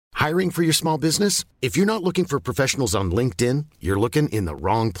Hiring for your small business? If you're not looking for professionals on LinkedIn, you're looking in the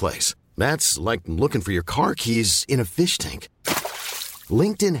wrong place. That's like looking for your car keys in a fish tank.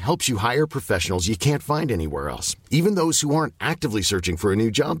 LinkedIn helps you hire professionals you can't find anywhere else, even those who aren't actively searching for a new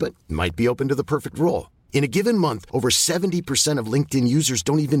job but might be open to the perfect role. In a given month, over 70% of LinkedIn users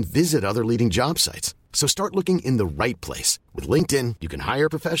don't even visit other leading job sites. So start looking in the right place. With LinkedIn, you can hire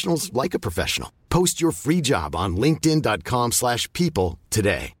professionals like a professional. Post your free job on linkedin.com/people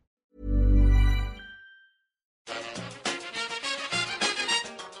today.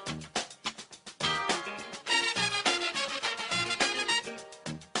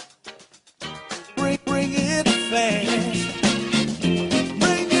 Bring it fast.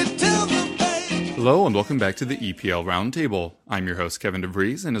 Bring it to the bank. Hello and welcome back to the EPL Roundtable. I'm your host, Kevin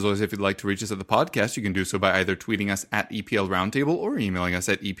DeVries, and as always, if you'd like to reach us at the podcast, you can do so by either tweeting us at EPL Roundtable or emailing us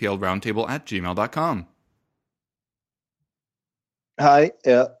at eplroundtable@gmail.com. Hi,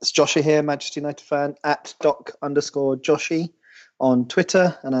 it's Joshi here, Manchester United fan, at doc_Joshi on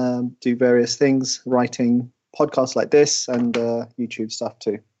Twitter, and I do various things, writing podcasts like this and YouTube stuff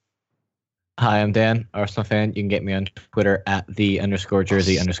too. Hi, I'm Dan, Arsenal fan. You can get me on Twitter at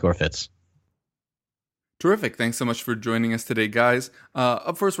 @the_jersey_fits. Terrific. Thanks so much for joining us today, guys.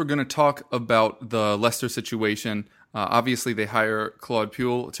 Up first, we're going to talk about the Leicester situation. Obviously, they hire Claude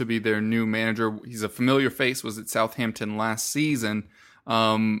Puel to be their new manager. He's a familiar face, was at Southampton last season.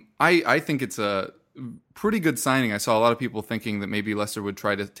 I think it's a pretty good signing. I saw a lot of people thinking that maybe Leicester would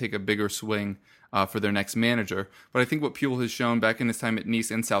try to take a bigger swing for their next manager. But I think what Puel has shown back in his time at Nice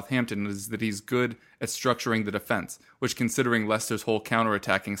and Southampton is that he's good at structuring the defense, which, considering Leicester's whole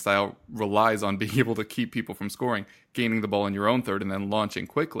counter-attacking style relies on being able to keep people from scoring, gaining the ball in your own third and then launching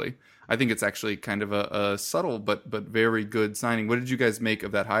quickly. I think it's actually kind of a subtle but very good signing. What did you guys make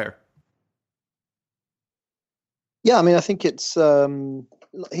of that hire? Yeah, I mean, I think it's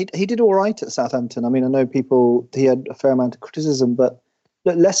he did all right at Southampton. I mean, I know he had a fair amount of criticism, but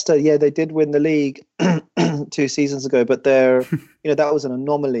look, Leicester, yeah, they did win the league 2 seasons ago, but they're that was an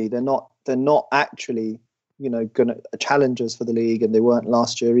anomaly. They're not actually gonna challengers for the league, and they weren't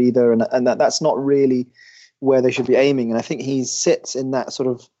last year either. And that's not really where they should be aiming. And I think he sits in that sort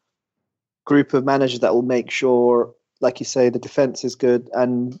of group of managers that will make sure, like you say, the defense is good,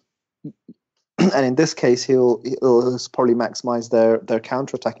 and in this case, he'll probably maximize their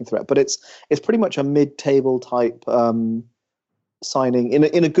counter-attacking threat. But it's pretty much a mid-table type signing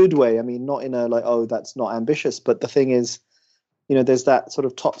in a good way. I mean, not in a like, oh, that's not ambitious. But the thing is, there's that sort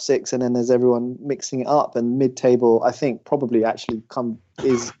of top 6, and then there's everyone mixing it up. And mid-table, I think, probably actually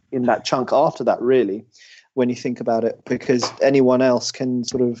is in that chunk after that, really, when you think about it, because anyone else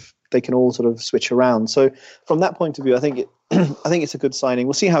they can all sort of switch around. So from that point of view, I think it's a good signing.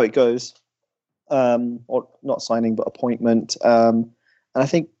 We'll see how it goes. Or not signing, but appointment. And I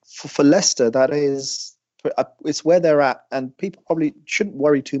think for Leicester, that is, it's where they're at, and people probably shouldn't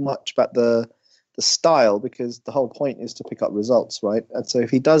worry too much about the style, because the whole point is to pick up results, right? And so if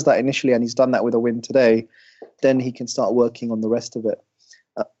he does that initially, and he's done that with a win today, then he can start working on the rest of it.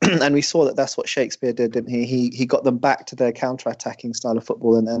 And we saw that that's what Shakespeare did, didn't he? He got them back to their counter-attacking style of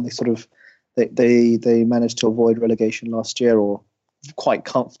football, and they sort of they managed to avoid relegation last year, or quite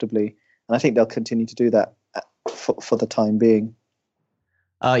comfortably. And I think they'll continue to do that for the time being.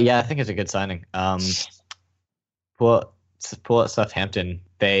 Yeah, I think it's a good signing. Puel at Southampton,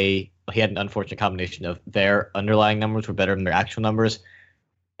 he had an unfortunate combination of their underlying numbers were better than their actual numbers.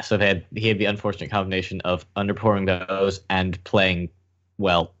 So he had the unfortunate combination of underperforming those and playing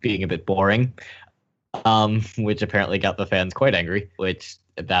well, being a bit boring, which apparently got the fans quite angry. Which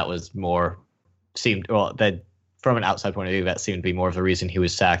that was that from an outside point of view, that seemed to be more of the reason he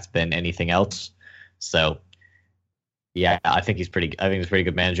was sacked than anything else. So, yeah, I think he's a pretty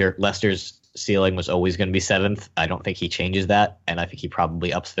good manager. Leicester's ceiling was always going to be 7th. I don't think he changes that, and I think he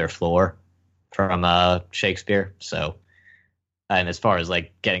probably ups their floor from Shakespeare. So, and as far as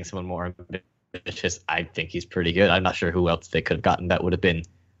like getting someone more ambitious, I think he's pretty good. I'm not sure who else they could have gotten that would have been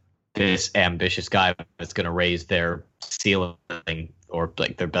this ambitious guy that's going to raise their ceiling or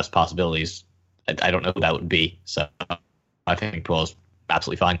like their best possibilities. I don't know who that would be. So I think Puel's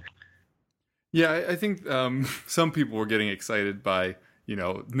absolutely fine. Yeah, I think some people were getting excited by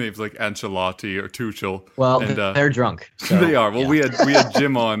names like Ancelotti or Tuchel. Well, and they're drunk. So, they are. Well, yeah. we had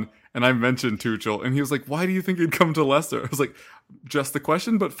Jim on, and I mentioned Tuchel, and he was like, "Why do you think he'd come to Leicester?" I was like, "Just the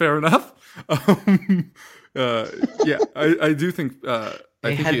question, but fair enough." Yeah, I do think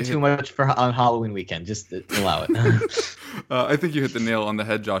they had too much on Halloween weekend. Just allow it. I think you hit the nail on the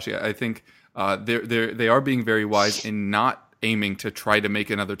head, Josh. I think they are being very wise in not aiming to try to make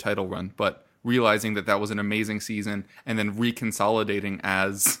another title run, but realizing that was an amazing season and then reconsolidating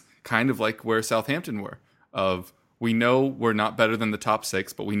as kind of like where Southampton were. We know we're not better than the top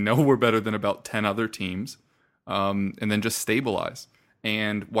 6, but we know we're better than about 10 other teams, and then just stabilize.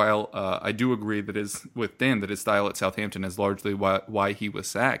 And while I do agree with Dan that his style at Southampton is largely why he was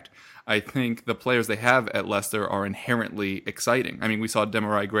sacked, I think the players they have at Leicester are inherently exciting. I mean, we saw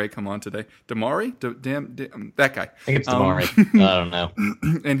Demarai Gray come on today. Demarai? That guy. I think it's Demarai. I don't know.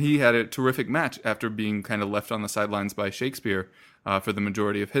 And he had a terrific match after being kind of left on the sidelines by Shakespeare for the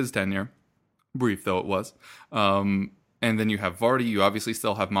majority of his tenure. Brief though it was. And then you have Vardy. You obviously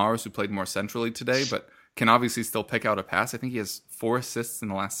still have Mahrez, who played more centrally today, but can obviously still pick out a pass. I think he has 4 assists in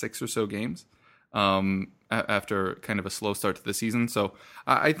the last 6 or so games after kind of a slow start to the season. So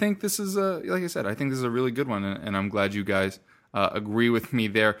I think this is, like I said, I think this is a really good one, and I'm glad you guys agree with me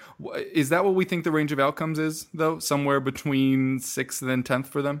there. Is that what we think the range of outcomes is, though? Somewhere between 6th and 10th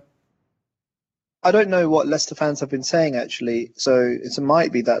for them? I don't know what Leicester fans have been saying, actually. So it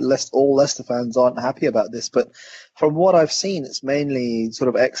might be that all Leicester fans aren't happy about this. But from what I've seen, it's mainly sort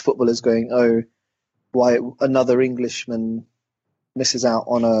of ex-footballers going, oh, why another Englishman misses out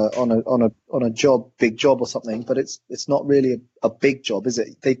on a job, big job or something. But it's not really a big job, is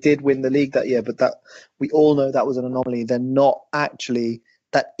it? They did win the league that year, but that we all know that was an anomaly. They're not actually,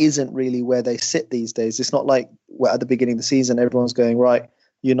 that isn't really where they sit these days. It's not like at the beginning of the season, everyone's going, right,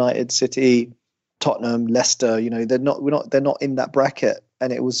 United, City, Tottenham, Leicester, they're not in that bracket.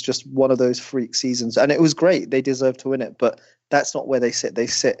 And it was just one of those freak seasons. And it was great. They deserved to win it, but that's not where they sit. They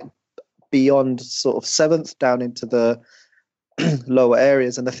sit beyond sort of 7th down into the lower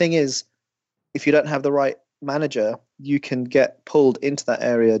areas. And the thing is, if you don't have the right manager, you can get pulled into that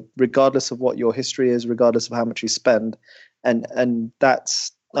area regardless of what your history is, regardless of how much you spend. And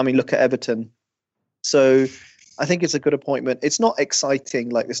that's, I mean, look at Everton. So I think it's a good appointment. It's not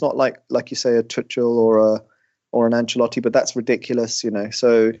exciting. It's not like you say, a Tuchel or an Ancelotti, but that's ridiculous,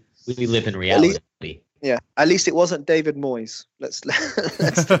 So we live in reality. At least it wasn't David Moyes. Let's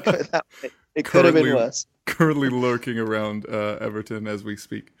think of it that way. It could have been worse. Currently lurking around Everton as we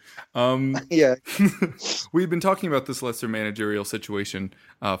speak. Yeah. We've been talking about this Leicester managerial situation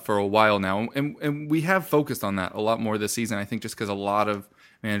for a while now, and we have focused on that a lot more this season, I think, just because a lot of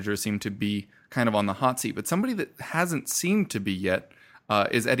managers seem to be kind of on the hot seat. But somebody that hasn't seemed to be yet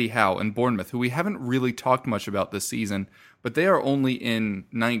is Eddie Howe in Bournemouth, who we haven't really talked much about this season, but they are only in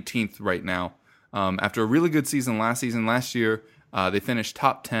 19th right now. After a really good season last year, they finished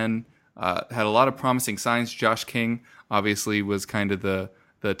top 10, had a lot of promising signs. Josh King obviously was kind of the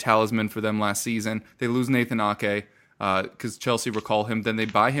talisman for them last season. They lose Nathan Ake because Chelsea recall him. Then they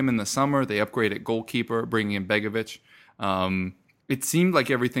buy him in the summer. They upgrade at goalkeeper, bringing in Begovic. It seemed like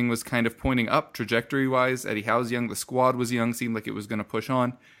everything was kind of pointing up trajectory-wise. Eddie Howe's young. The squad was young. Seemed like it was going to push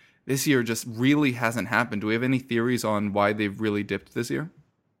on. This year just really hasn't happened. Do we have any theories on why they've really dipped this year?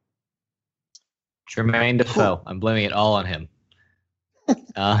 Jermaine Defoe. I'm blaming it all on him.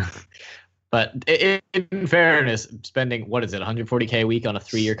 But in fairness, spending, 140K a week on a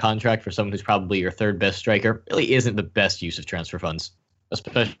 3-year contract for someone who's probably your 3rd best striker really isn't the best use of transfer funds,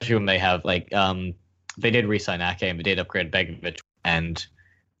 especially when they have, they did re-sign Ake and they did upgrade Begovic. And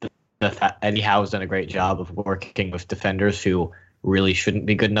Eddie Howe's done a great job of working with defenders who really shouldn't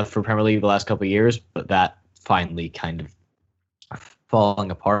be good enough for Premier League the last couple of years, but that finally kind of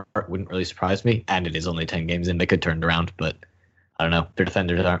falling apart wouldn't really surprise me. And it is only 10 games in. They could turn it around, but I don't know. Their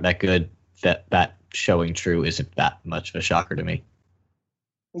defenders aren't that good. That showing true isn't that much of a shocker to me.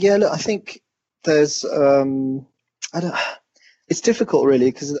 Yeah, look, I think there's it's difficult really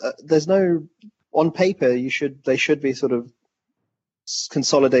because there's no, on paper they should be sort of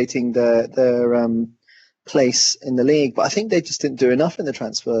consolidating their place in the league, but I think they just didn't do enough in the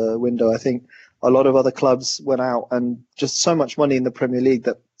transfer window. I think a lot of other clubs went out and just so much money in the Premier League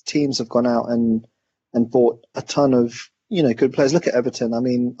that teams have gone out and bought a ton of good players. Look at Everton. I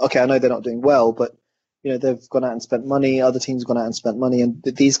mean, okay, I know they're not doing well, but they've gone out and spent money. Other teams have gone out and spent money, and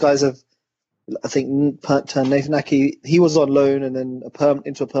these guys have, I think, turned Nathan Ake. He was on loan and then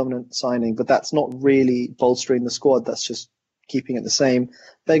into a permanent signing, but that's not really bolstering the squad. That's just keeping it the same.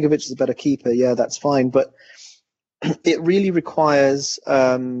 Begovic is a better keeper. Yeah, that's fine, but it really requires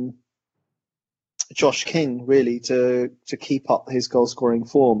Josh King really to keep up his goal scoring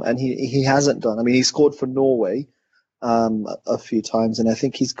form, and he hasn't done. I mean, he scored for Norway a few times, and I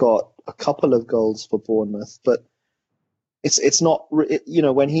think he's got a couple of goals for Bournemouth, but it's not,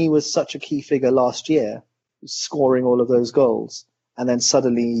 when he was such a key figure last year, scoring all of those goals, and then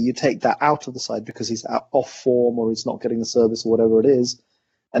suddenly you take that out of the side because he's off form or he's not getting the service or whatever it is,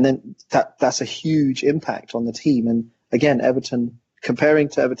 and then that's a huge impact on the team. And again, Everton, comparing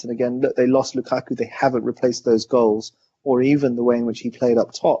to Everton again, look, they lost Lukaku, they haven't replaced those goals or even the way in which he played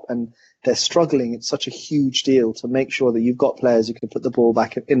up top. And they're struggling. It's such a huge deal to make sure that you've got players who can put the ball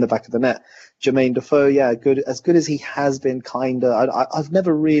back in the back of the net. Jermaine Defoe, yeah, good as he has been, I've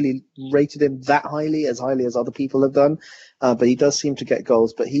never really rated him that highly as other people have done, but he does seem to get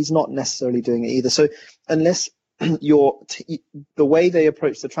goals, but he's not necessarily doing it either. So unless the way they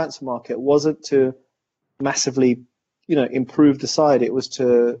approached the transfer market wasn't to massively, improve the side, it was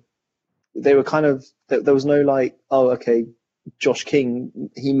there was no like, oh, okay, Josh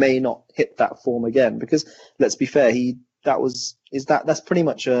King, he may not hit that form again, because let's be fair, that's pretty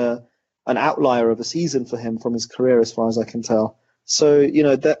much an outlier of a season for him from his career, as far as I can tell. So,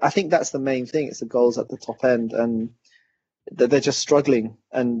 I think that's the main thing. It's the goals at the top end, and they're just struggling,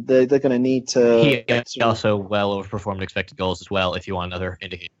 and they're going to need to. He also well overperformed expected goals as well, if you want another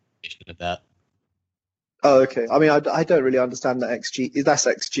indication of that. Oh, okay. I mean, I don't really understand that XG. That's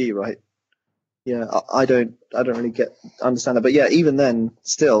XG, right? Yeah, I don't really understand that. But yeah, even then,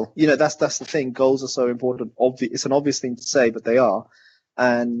 still, that's the thing. Goals are so important. It's an obvious thing to say, but they are.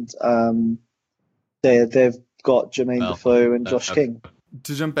 And they've got Jermaine Defoe and Josh King.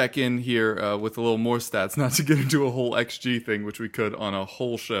 To jump back in here with a little more stats, not to get into a whole XG thing, which we could on a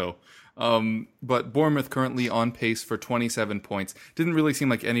whole show. But Bournemouth currently on pace for 27 points. Didn't really seem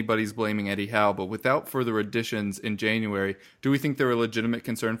like anybody's blaming Eddie Howe, but without further additions in January, do we think they're a legitimate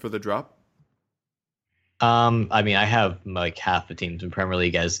concern for the drop? I mean, I have like half the teams in Premier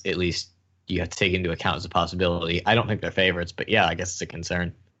League as at least you have to take into account as a possibility. I don't think they're favorites, but yeah, I guess it's a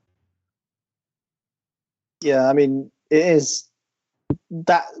concern. Yeah, I mean, it is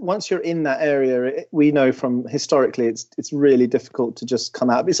that once you're in that area, we know from historically it's really difficult to just come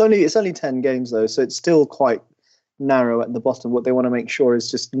out. It's only 10 games though, so it's still quite narrow at the bottom. What they want to make sure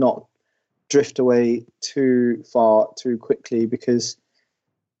is just not drift away too far too quickly, because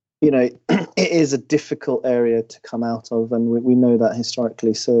it is a difficult area to come out of, and we know that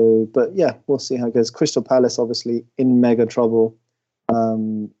historically. So, but yeah, we'll see how it goes. Crystal Palace obviously in mega trouble.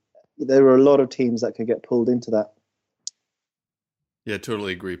 There are a lot of teams that could get pulled into that. Yeah,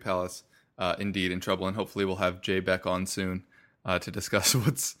 totally agree. Palace, indeed in trouble, and hopefully we'll have Jay back on soon to discuss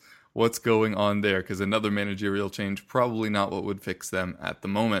what's going on there, because another managerial change probably not what would fix them at the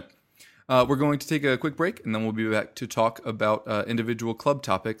moment. We're going to take a quick break, and then we'll be back to talk about individual club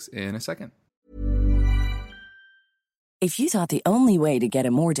topics in a second. If you thought the only way to get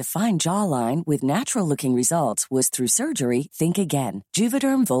a more defined jawline with natural-looking results was through surgery, think again.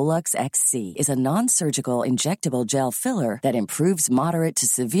 Juvederm Volux XC is a non-surgical injectable gel filler that improves moderate to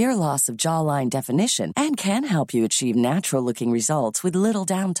severe loss of jawline definition and can help you achieve natural-looking results with little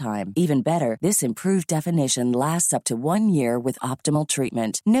downtime. Even better, this improved definition lasts up to 1 year with optimal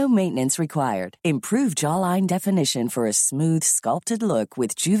treatment. No maintenance required. Improve jawline definition for a smooth, sculpted look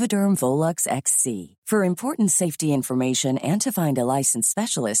with Juvederm Volux XC. For important safety information and to find a licensed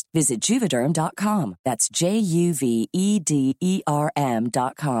specialist, visit Juvederm.com. That's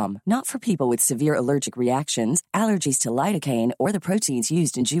JUVEDERM.com. Not for people with severe allergic reactions, allergies to lidocaine, or the proteins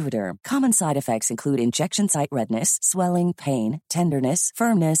used in Juvederm. Common side effects include injection site redness, swelling, pain, tenderness,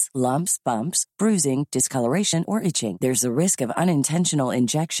 firmness, lumps, bumps, bruising, discoloration, or itching. There's a risk of unintentional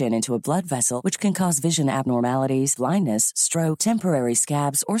injection into a blood vessel, which can cause vision abnormalities, blindness, stroke, temporary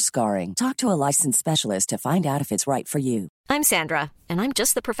scabs, or scarring. Talk to a licensed specialist to find out if it's right for you. I'm Sandra, and I'm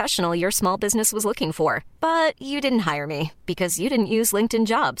just the professional your small business was looking for. But you didn't hire me because you didn't use LinkedIn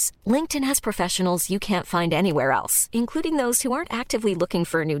Jobs. LinkedIn has professionals you can't find anywhere else, including those who aren't actively looking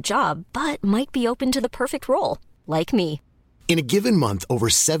for a new job, but might be open to the perfect role, like me. In a given month, over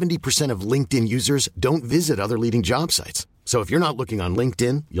 70% of LinkedIn users don't visit other leading job sites. So if you're not looking on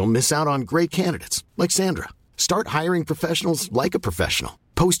LinkedIn, you'll miss out on great candidates like Sandra. Start hiring professionals like a professional.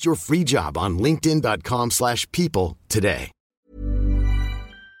 Post your free job on linkedin.com/people today.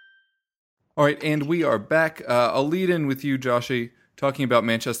 All right, and we are back. I'll lead in with you, Joshy, talking about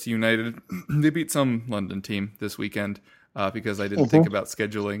Manchester United. They beat some London team this weekend because I didn't think about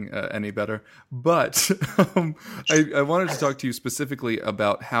scheduling any better. But I wanted to talk to you specifically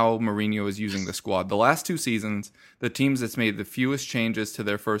about how Mourinho is using the squad. The last 2 seasons, the teams that's made the fewest changes to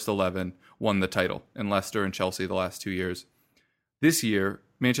their first 11 won the title, in Leicester and Chelsea the last 2 years. This year,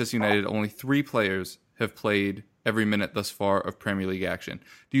 Manchester United, only 3 players have played every minute thus far of Premier League action.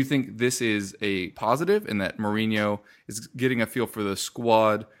 Do you think this is a positive in that Mourinho is getting a feel for the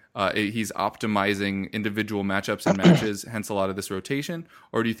squad? He's optimizing individual matchups and matches, hence a lot of this rotation?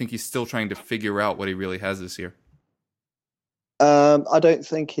 Or do you think he's still trying to figure out what he really has this year? I don't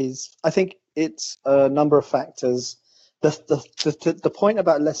think I think it's a number of factors. The point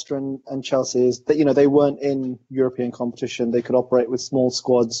about Leicester and Chelsea is that, they weren't in European competition. They could operate with small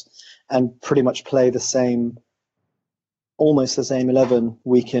squads and pretty much play the same almost the same 11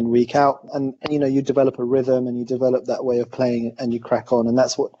 week in, week out, and you develop a rhythm and you develop that way of playing and you crack on, and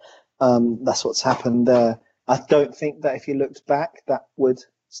that's what's happened there. I don't think that if you looked back that would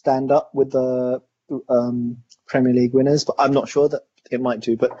stand up with the Premier League winners, but I'm not sure that it might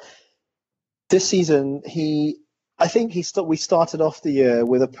do. But this season, we started off the year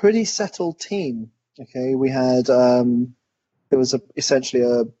with a pretty settled team. Okay, we had it was essentially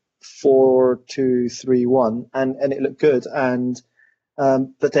a 4-2-3-1, and it looked good. And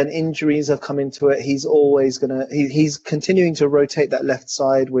but then injuries have come into it. He's always he's continuing to rotate that left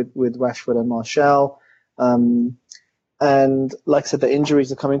side with Rashford and Martial. And like I said, the injuries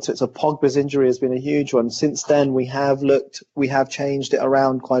have come into it. So Pogba's injury has been a huge one. Since then, we have changed it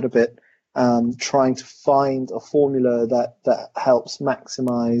around quite a bit, trying to find a formula that helps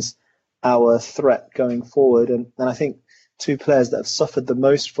maximize our threat going forward. And I think two players that have suffered the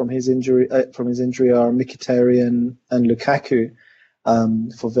most from his injury are Mkhitaryan and Lukaku,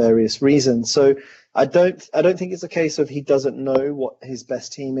 for various reasons. So I don't think it's a case of he doesn't know what his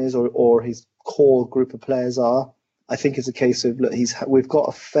best team is or his core group of players are. I think it's a case of, look, we've got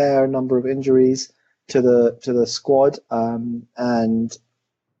a fair number of injuries to the squad, and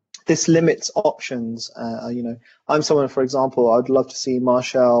this limits options. I'm someone, for example, I'd love to see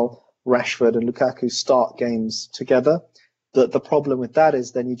Martial, Rashford, and Lukaku start games together. The problem with that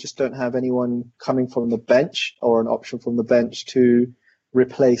is then you just don't have anyone coming from the bench or an option from the bench to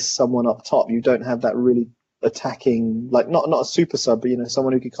replace someone up top. You don't have that really attacking, like not a super sub, but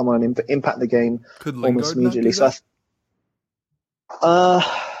someone who could come on and impact the game almost immediately. So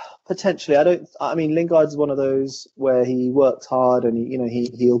potentially, Lingard's one of those where he works hard and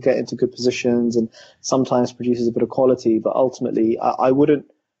he'll get into good positions and sometimes produces a bit of quality, but ultimately I wouldn't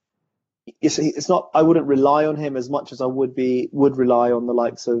rely on him as much as I would rely on the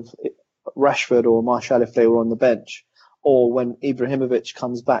likes of Rashford or Martial if they were on the bench. Or when Ibrahimovic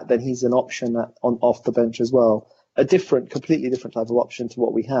comes back, then he's an option off the bench as well. A completely different type of option to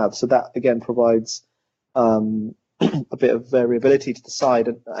what we have. So that again provides a bit of variability to the side.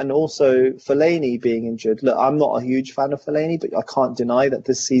 And also Fellaini being injured. Look, I'm not a huge fan of Fellaini, but I can't deny that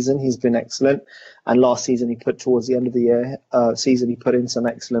this season he's been excellent. And last season towards the end of the year, he put in some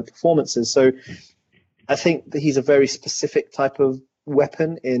excellent performances. So I think that he's a very specific type of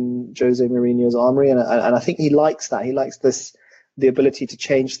weapon in Jose Mourinho's armory, and I think he likes that. He likes the ability to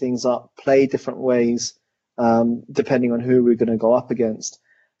change things up, play different ways, depending on who we're going to go up against.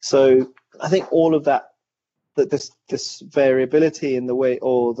 So I think all of that this variability in the way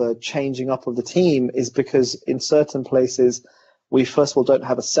or the changing up of the team is because in certain places we first of all don't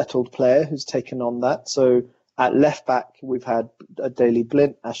have a settled player who's taken on that. So at left back we've had Daley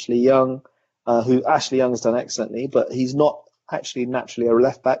Blind, Ashley Young, who Ashley Young has done excellently, but he's not actually naturally a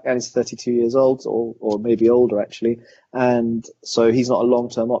left back, and he's 32 years old or maybe older actually, and so he's not a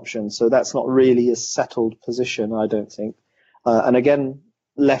long-term option. So that's not really a settled position, I don't think. And again,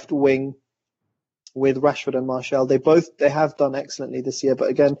 left wing with Rashford and Martial, they have done excellently this year, but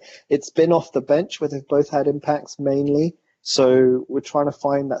again, it's been off the bench where they've both had impacts mainly. So we're trying to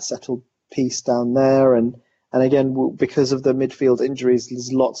find that settled piece down there, and again, because of the midfield injuries,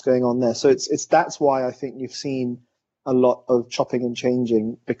 there's lots going on there. So that's why I think you've seen a lot of chopping and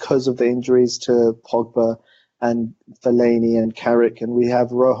changing because of the injuries to Pogba and Fellaini and Carrick, and we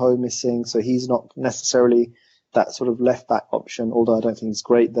have Rojo missing, so he's not necessarily that sort of left back option, although I don't think he's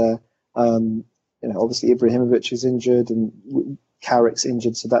great there. Obviously Ibrahimovic is injured and Carrick's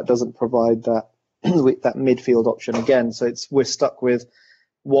injured, so that doesn't provide that that midfield option again. So we're stuck with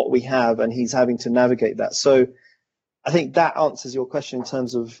what we have, and he's having to navigate that. So I think that answers your question in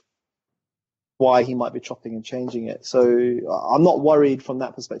terms of why he might be chopping and changing it. So I'm not worried from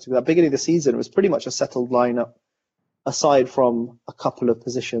that perspective. At the beginning of the season, it was pretty much a settled lineup, aside from a couple of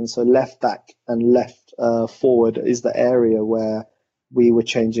positions. So left back and left forward is the area where we were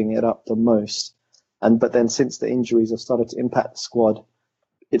changing it up the most. But then since the injuries have started to impact the squad,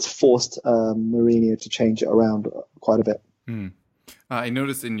 it's forced Mourinho to change it around quite a bit. I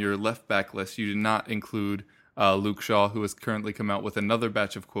noticed in your left back list, you did not include Luke Shaw, who has currently come out with another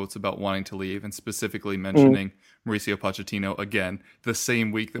batch of quotes about wanting to leave, and specifically mentioning Mauricio Pochettino again, the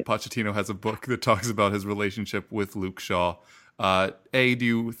same week that Pochettino has a book that talks about his relationship with Luke Shaw. Do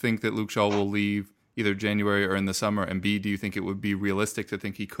you think that Luke Shaw will leave either January or in the summer? And B, do you think it would be realistic to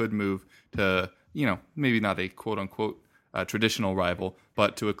think he could move to, maybe not a quote-unquote traditional rival,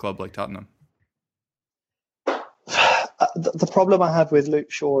 but to a club like Tottenham? The problem I have with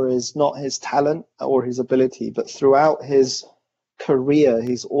Luke Shaw is not his talent or his ability, but throughout his career,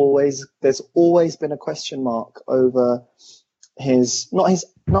 there's always been a question mark over not his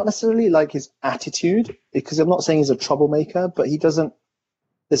not necessarily like his attitude, because I'm not saying he's a troublemaker, but he doesn't.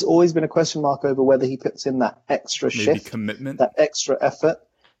 There's always been a question mark over whether he puts in that extra Maybe shift, commitment, that extra effort,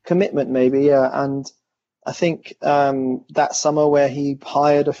 commitment, maybe, yeah. And I think that summer where he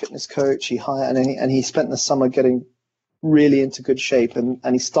hired a fitness coach, and he spent the summer getting really into good shape, and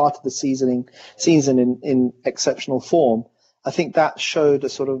he started the season in exceptional form. I think that showed a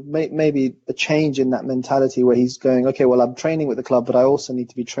sort of maybe a change in that mentality where he's going, okay, well, I'm training with the club, but I also need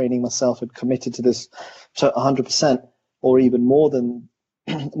to be training myself and committed to this to 100% or even more than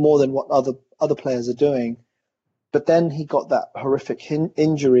what other players are doing. But then he got that horrific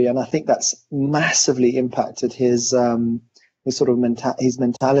injury, and I think that's massively impacted his sort of his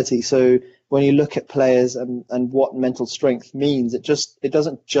mentality. So when you look at players and what mental strength means, it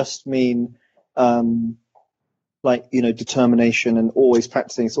doesn't just mean determination and always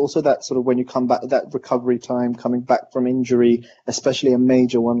practicing. It's also that sort of when you come back, that recovery time, coming back from injury, especially a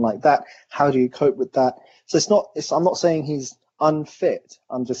major one like that. How do you cope with that? So I'm not saying he's unfit.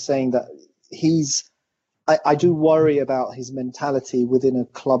 I'm just saying that I do worry about his mentality within a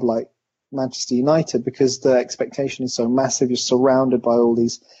club like Manchester United, because the expectation is so massive. You're surrounded by all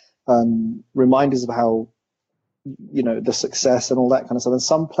these reminders of how, the success and all that kind of stuff. And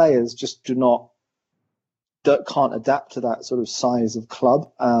some players just can't adapt to that sort of size of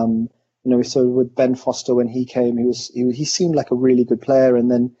club. We saw with Ben Foster when he came, he seemed like a really good player,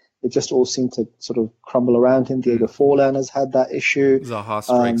 and then it just all seemed to sort of crumble around him. Diego Forlan has had that issue. Zaha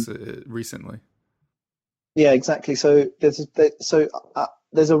strikes recently. Yeah, exactly. So there's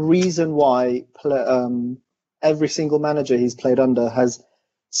a reason why every single manager he's played under has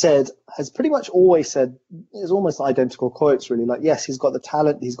pretty much always said, it's almost identical quotes really, like, yes, he's got the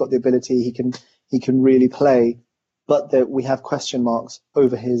talent, he's got the ability, he can really play, but that we have question marks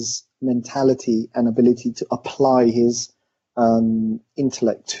over his mentality and ability to apply his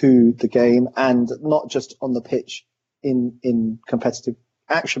intellect to the game, and not just on the pitch in competitive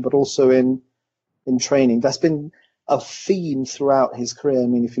action, but also in training. That's been a theme throughout his career. I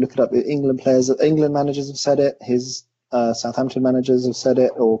mean, if you look it up, England managers have said it, his Southampton managers have said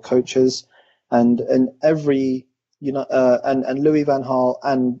it, or coaches, and every and Louis van Gaal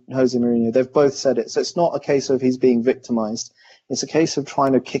and Jose Mourinho, they've both said it. So it's not a case of he's being victimized. It's a case of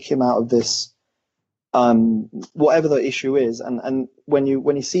trying to kick him out of this, whatever the issue is. And when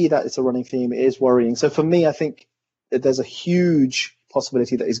you see that it's a running theme, it is worrying. So for me, I think there's a huge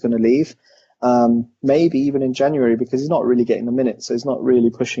possibility that he's going to leave. Maybe even in January, because he's not really getting the minutes, so he's not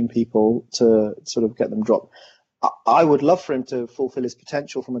really pushing people to sort of get them dropped. I would love for him to fulfill his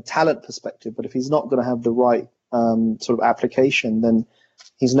potential from a talent perspective, but if he's not going to have the right sort of application, then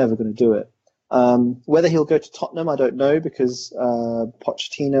he's never going to do it. Whether he'll go to Tottenham, I don't know, because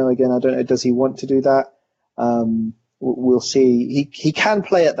Pochettino, again, I don't know, does he want to do that? We'll see. He can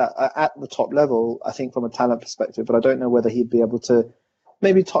play at the top level, I think, from a talent perspective, but I don't know whether he'd be able to.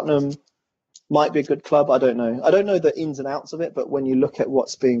 Maybe Tottenham might be a good club. I don't know. I don't know the ins and outs of it, but when you look at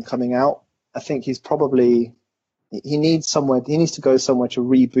what's been coming out, I think he needs to go somewhere to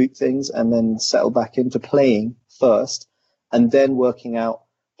reboot things and then settle back into playing first, and then working out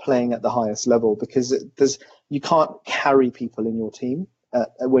playing at the highest level, because you can't carry people in your team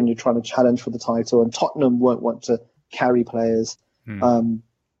when you're trying to challenge for the title, and Tottenham won't want to carry players and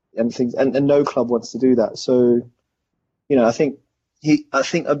things, and no club wants to do that. So, I think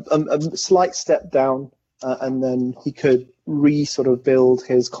a slight step down, and then he could sort of build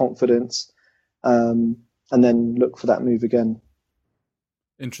his confidence, and then look for that move again.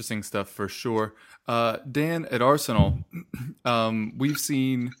 Interesting stuff for sure. Dan, at Arsenal, we've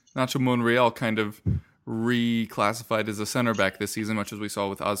seen Nacho Monreal kind of reclassified as a center back this season, much as we saw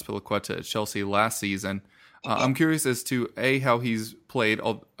with Azpilicueta at Chelsea last season. I'm curious as to how he's played.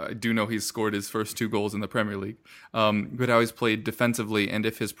 I do know he's scored his first 2 goals in the Premier League, but how he's played defensively, and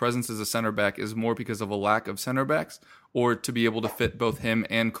if his presence as a center back is more because of a lack of center backs, or to be able to fit both him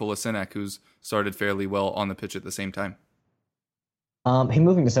and Kolasinac, who's started fairly well on the pitch at the same time. Him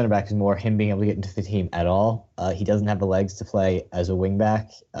moving to center back is more him being able to get into the team at all. He doesn't have the legs to play as a wing back.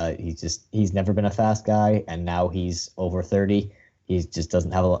 He's never been a fast guy, and now he's over 30. He just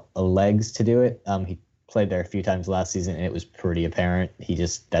doesn't have a legs to do it. He played there a few times last season, and it was pretty apparent.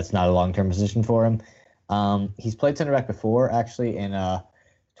 That's not a long-term position for him. He's played center back before, actually, in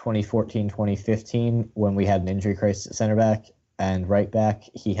 2014, 2015, when we had an injury crisis at center back and right back.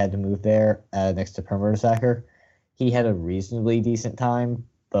 He had to move there next to Per Mertesacker. He had a reasonably decent time,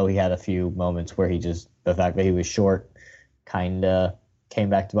 though he had a few moments where the fact that he was short kind of came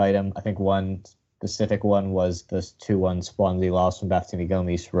back to bite him. I think one specific one was this 2-1 Swansea loss when Bafétimbi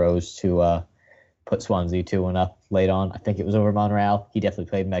Gomis rose to put Swansea 2-1 up late on. I think it was over Monreal. He definitely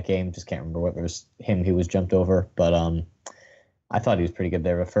played in that game. Just can't remember whether it was him who was jumped over. But I thought he was pretty good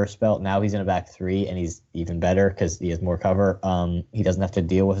there the first spell. Now he's in a back three, and he's even better because he has more cover. He doesn't have to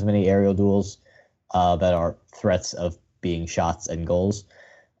deal with as many aerial duels that are threats of being shots and goals.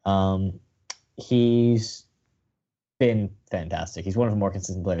 He's been fantastic. He's one of the more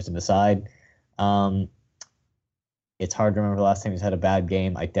consistent players in the side. It's hard to remember the last time he's had a bad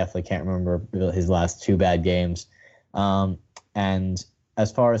game. I definitely can't remember his last 2 bad games. And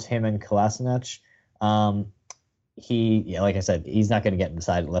as far as him and Kolasinac, like I said, he's not going to get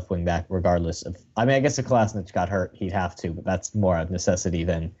inside left wing back regardless of. I mean, I guess if Kolasinac got hurt, he'd have to, but that's more a necessity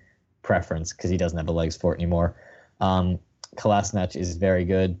than preference because he doesn't have the legs for it anymore. Kolasinac is very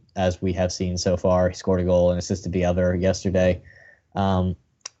good, as we have seen so far. He scored a goal and assisted the other yesterday.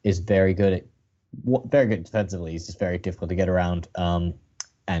 Is very good defensively. He's just very difficult to get around,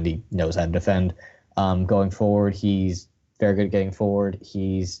 and he knows how to defend. Going forward, he's very good at getting forward.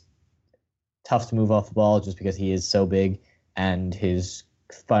 He's tough to move off the ball just because he is so big, and his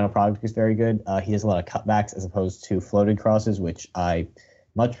final product is very good. He has a lot of cutbacks as opposed to floated crosses, which I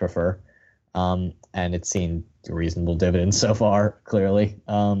much prefer. And it's seen reasonable dividends so far, clearly.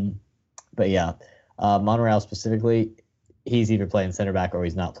 But yeah, Monreal specifically, he's either playing center back or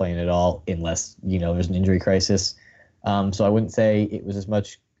he's not playing at all unless, there's an injury crisis. So I wouldn't say it was as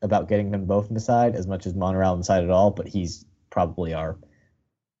much about getting them both in the side as much as Monreal in the side at all, but he's probably our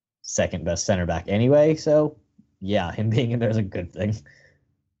second best center back anyway. So yeah, him being in there is a good thing.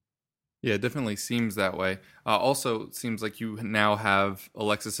 Yeah, it definitely seems that way. Also, it seems like you now have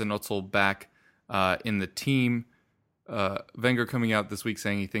Alexis and Özil back in the team. Wenger coming out this week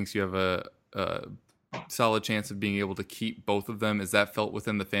saying he thinks you have a solid chance of being able to keep both of them. Is that felt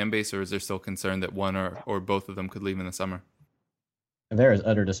within the fan base, or is there still concern that one or both of them could leave in the summer? There is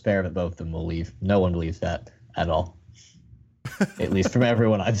utter despair that both of them will leave. No one believes that at all. At least from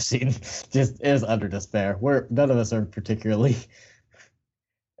everyone I've seen. Just is utter despair. None of us are particularly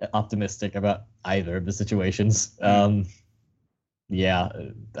optimistic about either of the situations. I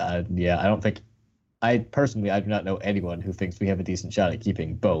don't think I do not know anyone who thinks we have a decent shot at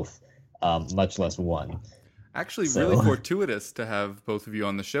keeping both, much less one. Actually, really fortuitous to have both of you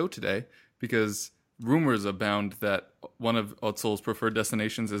on the show today, because rumors abound that one of Özil's preferred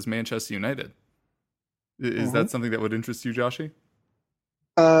destinations is Manchester United. Is that something that would interest you, Joshy?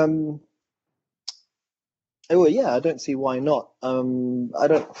 Well, yeah, I don't see why not. I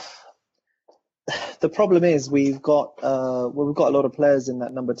don't. The problem is we've got a lot of players in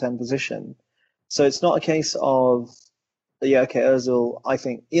that number 10 position, so it's not a case of Özil. I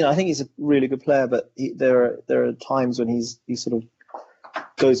think he's a really good player, but there are times when he sort of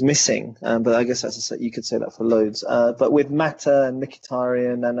goes missing. But I guess you could say that for loads. But with Mata and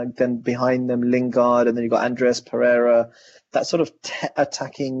Mkhitaryan, and then behind them Lingard, and then you've got Andreas Pereira, that sort of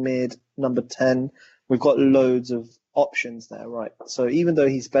attacking mid number 10. We've got loads of options there, right? So even though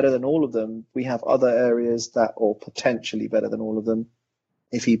he's better than all of them, we have other areas or potentially better than all of them,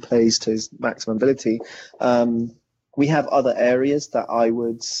 if he plays to his maximum ability. We have other areas that I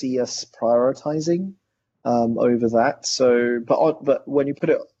would see us prioritizing over that. So, but when you put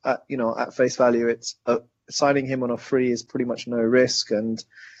it at face value, it's signing him on a free is pretty much no risk, and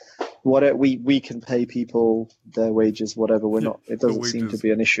we can pay people their wages, whatever. It doesn't seem to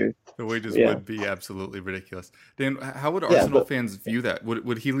be an issue. The wages would be absolutely ridiculous. Dan, how would Arsenal fans view that?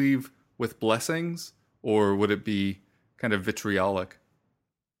 Would he leave with blessings, or would it be kind of vitriolic?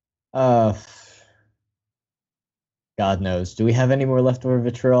 God knows. Do we have any more leftover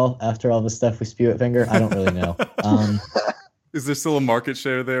vitriol after all the stuff we spew at Wenger? I don't really know. Is there still a market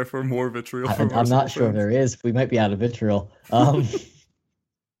share there for more vitriol? I'm not sure there is. We might be out of vitriol. I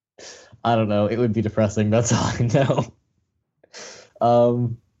don't know. It would be depressing. That's all I know.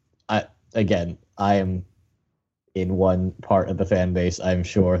 I am in one part of the fan base. I'm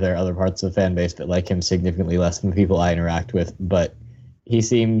sure there are other parts of the fan base that like him significantly less than the people I interact with, but he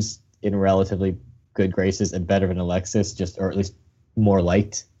seems in relatively good graces and better than Alexis, or at least more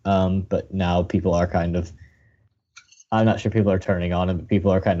liked. But now people are kind of, I'm not sure people are turning on him, but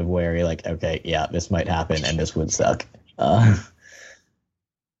people are kind of wary, like, okay, yeah, this might happen and this would suck. I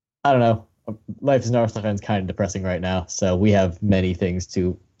don't know. Life as an Arsenal fan is kind of depressing right now, so we have many things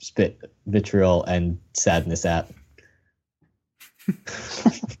to spit vitriol and sadness at. Do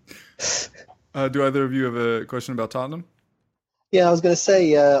either of you have a question about Tottenham? Yeah, I was going to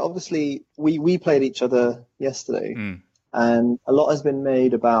say, obviously, we played each other yesterday, and a lot has been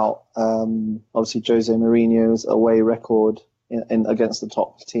made about, obviously, Jose Mourinho's away record in against the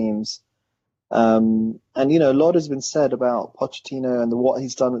top teams. And a lot has been said about Pochettino and what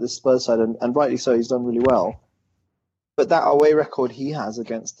he's done at the Spurs side, and rightly so, he's done really well. But that away record he has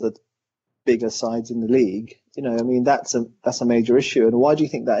against the bigger sides in the league, that's a major issue. And why do you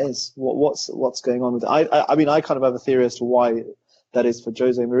think that is? What's going on with it? I kind of have a theory as to why that is for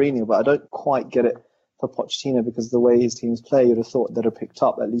Jose Mourinho, but I don't quite get it for Pochettino, because the way his teams play, you'd have thought they'd have picked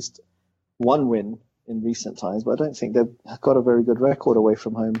up at least one win in recent times, but I don't think they've got a very good record away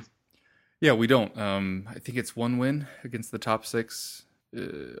from home. Yeah, we don't. I think it's one win against the top six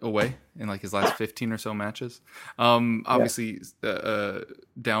away in like his last 15 or so matches. Obviously,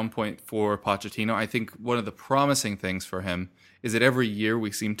 down point for Pochettino. I think one of the promising things for him is that every year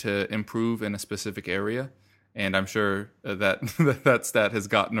we seem to improve in a specific area, and I'm sure that stat has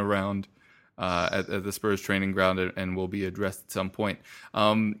gotten around at the Spurs training ground and will be addressed at some point.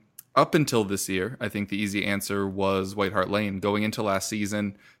 Up until this year, I think the easy answer was White Hart Lane. Going into last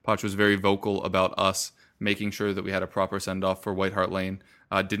season, Poch was very vocal about us making sure that we had a proper send-off for White Hart Lane.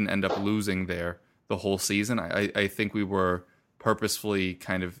 Didn't end up losing there the whole season. I think we were purposefully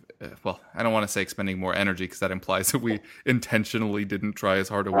kind of, I don't want to say expending more energy, because that implies that we intentionally didn't try as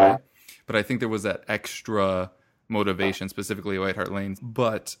hard away. But I think there was that extra motivation, specifically at White Hart Lane.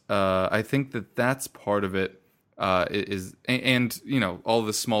 But I think that's part of it. All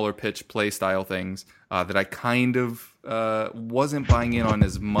the smaller pitch play style things that I kind of wasn't buying in on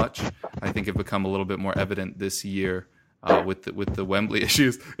as much, I think have become a little bit more evident this year with the Wembley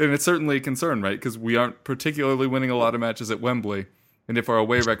issues. And it's certainly a concern, right? Because we aren't particularly winning a lot of matches at Wembley. And if our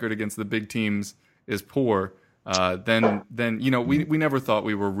away record against the big teams is poor, then we never thought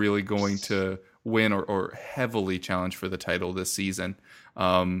we were really going to win or heavily challenge for the title this season.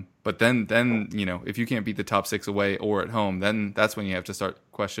 But then if you can't beat the top six away or at home, then that's when you have to start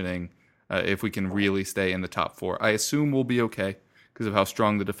questioning if we can really stay in the top four. I assume we'll be okay because of how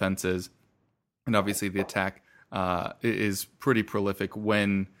strong the defense is, and obviously the attack is pretty prolific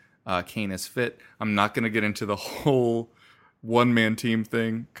when Kane is fit. I'm not going to get into the whole one-man team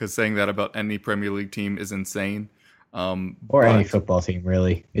thing, because saying that about any Premier League team is insane. Or any football team,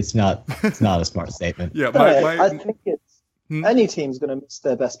 really. It's not a smart statement. Yeah, I think it's any team's going to miss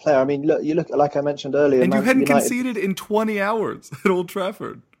their best player. I mean, look, like I mentioned earlier, and you hadn't United conceded in 20 hours at Old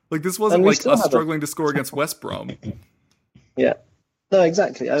Trafford. Like, this wasn't like us struggling to score against West Brom. Yeah, no,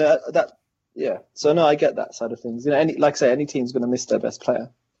 exactly. So no, I get that side of things. Any team's going to miss their best player.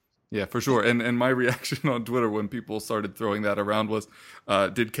 Yeah, for sure. And my reaction on Twitter when people started throwing that around was,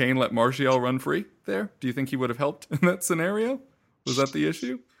 did Kane let Martial run free there? Do you think he would have helped in that scenario? Was that the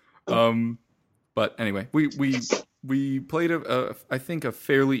issue? But anyway, we played I think a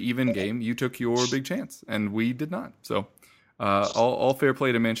fairly even game. You took your big chance, and we did not. So all fair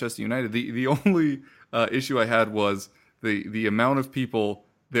play to Manchester United. The only issue I had was the amount of people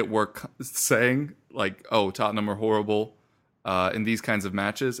that were saying, like, oh, Tottenham are horrible in these kinds of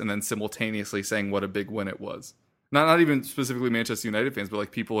matches, and then simultaneously saying what a big win it was. Not even specifically Manchester United fans, but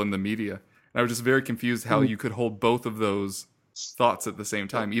like people in the media. And I was just very confused how you could hold both of those thoughts at the same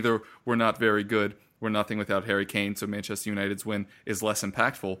time. Either we're not very good, we're nothing without Harry Kane, so Manchester United's win is less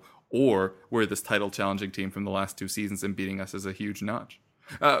impactful, or we're this title-challenging team from the last 2 seasons and beating us is a huge notch.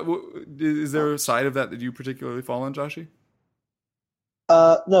 Is there a side of that you particularly fall on, Joshy?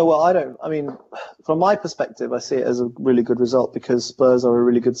 No, well, I don't. I mean, from my perspective, I see it as a really good result because Spurs are a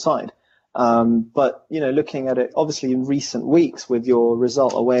really good side. But, looking at it, obviously in recent weeks with your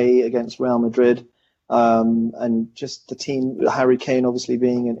result away against Real Madrid, and just the team, Harry Kane obviously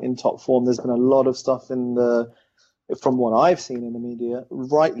being in top form, there's been a lot of stuff from what I've seen in the media,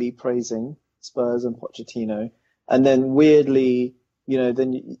 rightly praising Spurs and Pochettino. And then weirdly,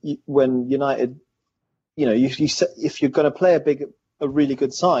 when United, if you're going to play a really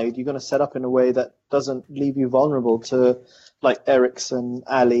good side, you're going to set up in a way that doesn't leave you vulnerable to like Eriksen,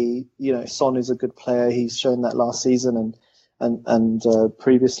 Ali. Son is a good player. He's shown that last season and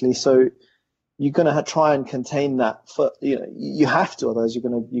previously. So you're going to try and contain that. You have to, otherwise you're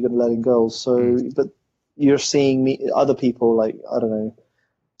going to let in goals. So, but you're seeing other people like, I don't know,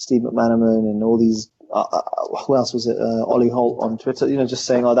 Steve McManaman and all these. Who else was it? Ollie Holt on Twitter. Just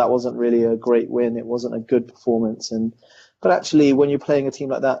saying, oh, that wasn't really a great win. It wasn't a good performance. But actually, when you're playing a team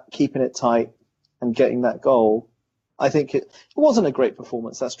like that, keeping it tight and getting that goal, I think it wasn't a great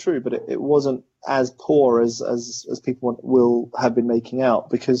performance. That's true, but it wasn't as poor as people will have been making out,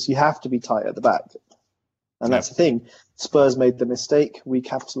 because you have to be tight at the back, and that's the thing. Spurs made the mistake, we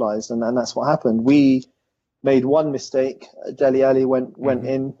capitalised, and that's what happened. We made one mistake. Dele Alli went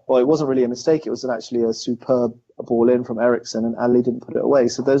in. Well, it wasn't really a mistake. It was actually a superb ball in from Eriksen, and Ali didn't put it away.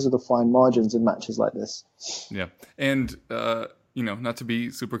 So those are the fine margins in matches like this. Yeah, and not to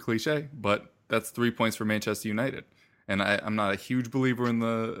be super cliche, but that's 3 points for Manchester United. And I'm not a huge believer in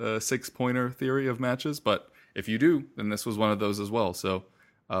the 6-pointer theory of matches, but if you do, then this was one of those as well. So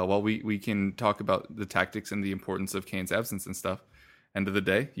while we can talk about the tactics and the importance of Kane's absence and stuff, end of the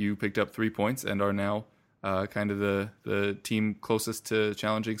day, you picked up 3 points and are now kind of the team closest to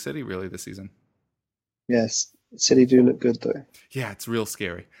challenging City really this season. Yes, City do look good though. Yeah, it's real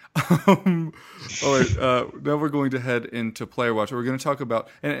scary. All right, now we're going to head into Player Watch. We're going to talk about,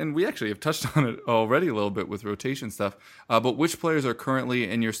 and we actually have touched on it already a little bit with rotation stuff, but which players are currently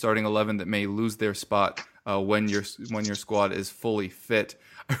in your starting 11 that may lose their spot when your squad is fully fit.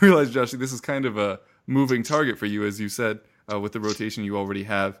 I realize, Josh, this is kind of a moving target for you, as you said, with the rotation you already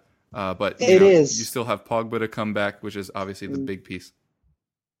have. But you still have Pogba to come back, which is obviously the big piece.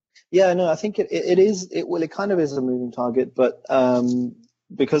 Yeah, no, I think it is. It kind of is a moving target, but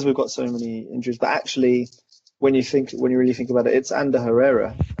because we've got so many injuries. But actually, when you really think about it, it's Ander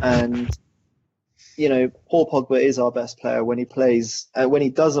Herrera, and Paul Pogba is our best player when he plays. When he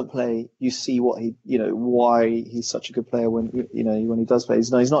doesn't play, you see why he's such a good player when he does play.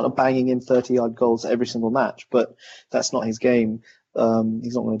 He's not banging in 30-yard goals every single match, but that's not his game.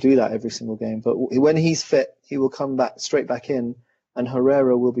 He's not going to do that every single game. But when he's fit, he will come straight back in, and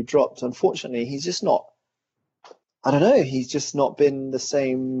Herrera will be dropped. Unfortunately, he's just not. I don't know. He's just not been the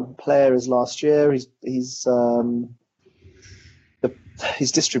same player as last year. His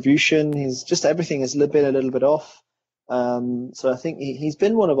distribution, everything has been a little bit off. So I think he's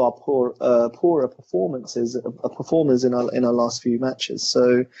been one of our poorer performers in our last few matches.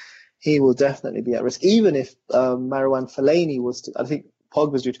 So he will definitely be at risk. Even if Marouane Fellaini I think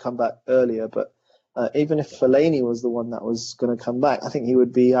Pogba's due to come back earlier, but even if Fellaini was the one that was going to come back, I think he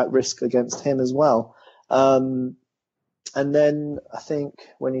would be at risk against him as well. And then I think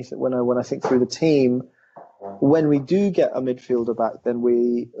when I think through the team, when we do get a midfielder back, then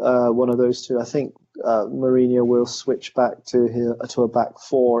one of those two, I think Mourinho will switch back to a back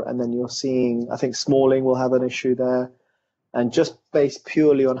four, and then you're seeing, I think Smalling will have an issue there. And just based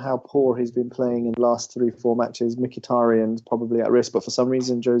purely on how poor he's been playing in the last 3-4 matches, Mkhitaryan's probably at risk. But for some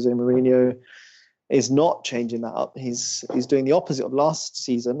reason, Jose Mourinho is not changing that up. He's doing the opposite of last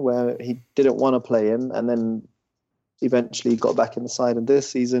season, where he didn't want to play him and then eventually got back in the side. And this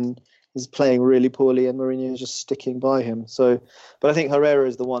season, he's playing really poorly, and Mourinho is just sticking by him. So, but I think Herrera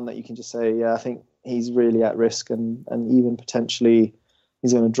is the one that you can just say, yeah, I think he's really at risk, and even potentially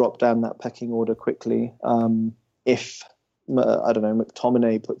he's going to drop down that pecking order quickly if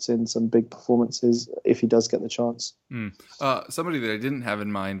McTominay puts in some big performances, if he does get the chance. Somebody that I didn't have in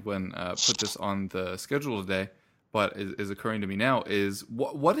mind when put this on the schedule today, but is occurring to me now, is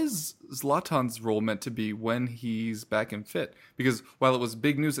what is Zlatan's role meant to be when he's back and fit? Because while it was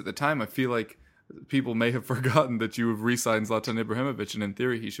big news at the time, I feel like people may have forgotten that you have re-signed Zlatan Ibrahimovic, and in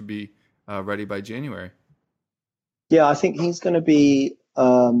theory he should be ready by January. Yeah, I think he's going to be...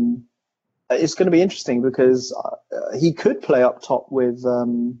 it's going to be interesting because he could play up top with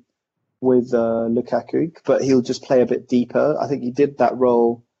Lukaku, but he'll just play a bit deeper. I think he did that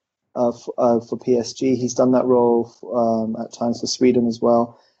role for PSG. He's done that role at times for Sweden as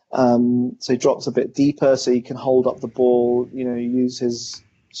well. So he drops a bit deeper, so he can hold up the ball. Use his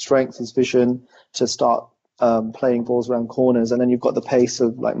strength, his vision to start playing balls around corners, and then you've got the pace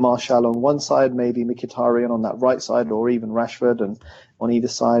of like Martial on one side, maybe Mkhitaryan on that right side, or even Rashford, and on either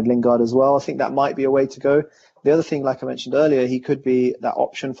side Lingard as well. I think that might be a way to go. The other thing, like I mentioned earlier, he could be that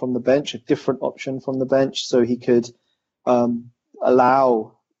option from the bench, a different option from the bench, so he could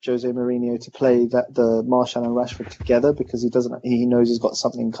allow Jose Mourinho to play the Martial and Rashford together, because he knows he's got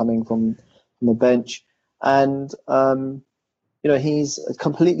something coming from the bench, and he's a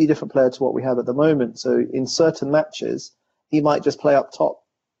completely different player to what we have at the moment. So in certain matches, he might just play up top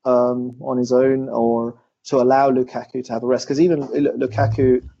on his own, or to allow Lukaku to have a rest. Because even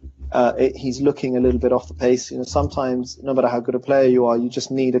Lukaku, he's looking a little bit off the pace. Sometimes, no matter how good a player you are, you just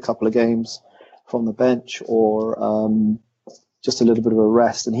need a couple of games from the bench, or just a little bit of a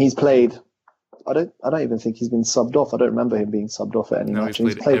rest. And he's played. I don't even think he's been subbed off. I don't remember him being subbed off at any match.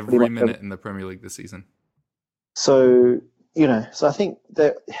 He's played every minute in the Premier League this season. So I think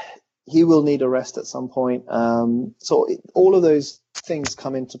that he will need a rest at some point. So all of those things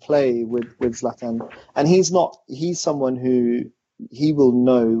come into play with Zlatan, and he's someone who he will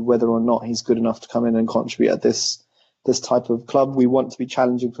know whether or not he's good enough to come in and contribute at this type of club. We want to be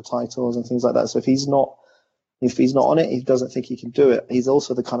challenging for titles and things like that. So if he's not on it, he doesn't think he can do it. He's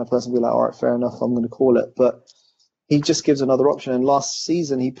also the kind of person who'll be like, all right, fair enough, I'm going to call it. But he just gives another option. And last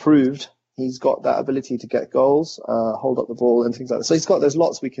season he proved he's got that ability to get goals, hold up the ball and things like that. So there's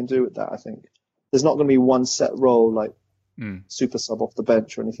lots we can do with that, I think. There's not going to be one set role like super sub off the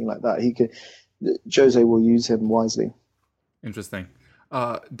bench or anything like that. Jose will use him wisely. Interesting.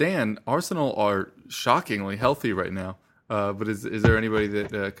 Dan, Arsenal are shockingly healthy right now. But is there anybody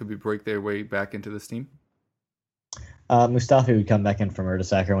that could break their way back into this team? Mustafi would come back in from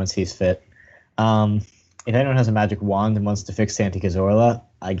Mertesacker once he's fit. If anyone has a magic wand and wants to fix Santi Cazorla,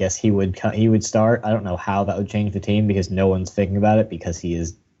 I guess he would start. I don't know how that would change the team because no one's thinking about it because he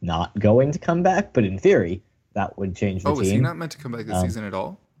is not going to come back. But in theory, that would change the team. Oh, is he not meant to come back this season at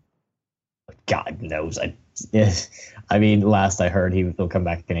all? God knows. I mean, last I heard, he'll come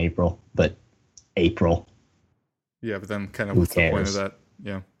back in April. But April. Yeah, but then kind of what's the point of that?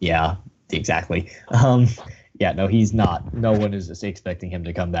 Yeah. Yeah, exactly. Yeah, no, he's not. No one is expecting him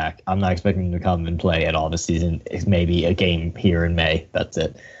to come back. I'm not expecting him to come and play at all this season. It's maybe a game here in May. That's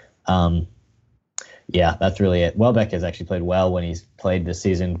it. Yeah, that's really it. Welbeck has actually played well when he's played this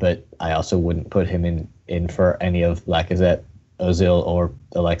season, but I also wouldn't put him in for any of Lacazette, Ozil, or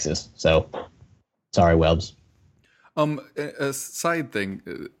Alexis. So, sorry, Welbs. A side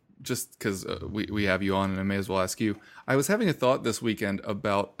thing, just because we have you on and I may as well ask you. I was having a thought this weekend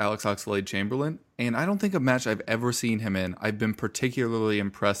about Alex Oxlade-Chamberlain, and I don't think a match I've ever seen him in, I've been particularly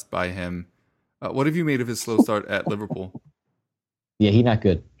impressed by him. What have you made of his slow start at Liverpool? Yeah, he's not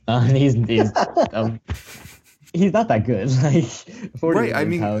good. He's not that good. Like, 40 right, I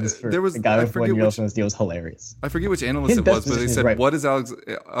mean, there was a guy with 1 year left on his deal was hilarious. I forget which analyst it was, but they said, what is Alex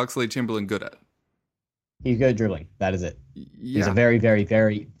Oxlade-Chamberlain good at? He's good at dribbling. That is it. Yeah. He's a very, very,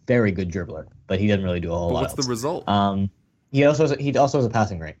 very, very good dribbler, but he doesn't really do a whole lot. What's the result? He also has a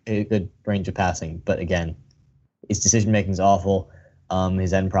passing rate, a good range of passing, but again, his decision making is awful.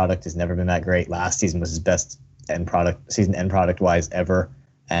 His end product has never been that great. Last season was his best end product wise ever,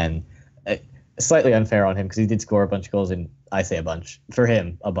 and slightly unfair on him because he did score a bunch of goals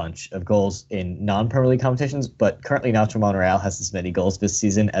a bunch of goals in non-Premier League competitions, but currently Nacho Monreal has as many goals this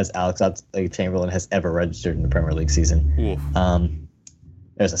season as Alex Oxlade-Chamberlain has ever registered in the Premier League season.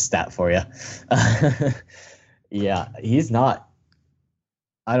 There's a stat for you. Yeah, he's not.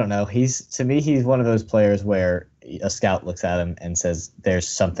 I don't know. To me, he's one of those players where a scout looks at him and says, there's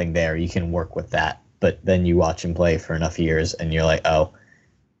something there. You can work with that. But then you watch him play for enough years and you're like, oh,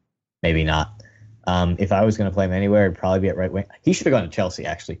 maybe not. If I was going to play him anywhere, it'd probably be at right wing. He should have gone to Chelsea,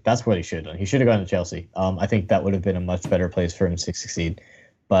 actually. That's what he should have done. He should have gone to Chelsea. I think that would have been a much better place for him to succeed.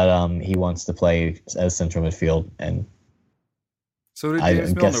 But he wants to play as central midfield. And so did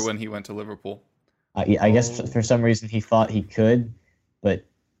James Milner when he went to Liverpool. I guess for some reason he thought he could, but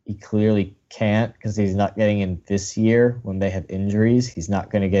he clearly can't because he's not getting in this year when they have injuries. He's not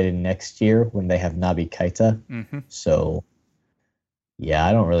going to get in next year when they have Naby Keita. Mm-hmm. So, yeah,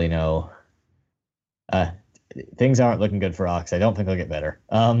 I don't really know. Things aren't looking good for Ox. I don't think they'll get better.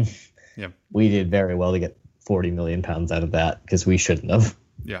 We did very well to get £40 million out of that because we shouldn't have.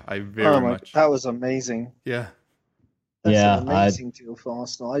 Yeah, I very much. That was amazing. Yeah. That's an amazing deal for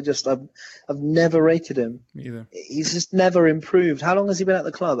Arsenal. I've never rated him. Me either. He's just never improved. How long has he been at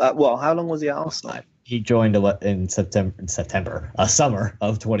the club? How long was he at Arsenal? He joined in September, summer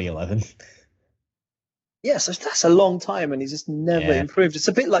of 2011. Yeah, so that's a long time, and he's just never improved. It's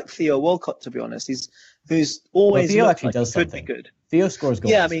a bit like Theo Walcott, to be honest. Who's always Theo actually does could something. Be good. Theo scores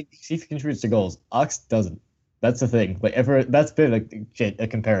goals. Yeah, I mean, he contributes to goals. Ox doesn't. That's the thing. Like that's been a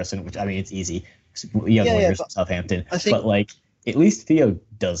comparison, which I mean, it's easy. Young wingers from Southampton, but like at least Theo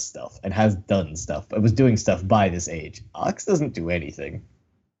does stuff and has done stuff. But was doing stuff by this age. Ox doesn't do anything.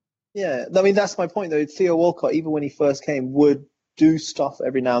 Yeah, I mean that's my point though. Theo Walcott, even when he first came, would do stuff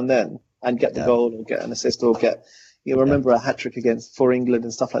every now and then and get the goal or get an assist or get remember a hat trick for England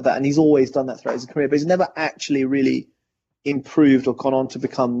and stuff like that. And he's always done that throughout his career, but he's never actually really improved or gone on to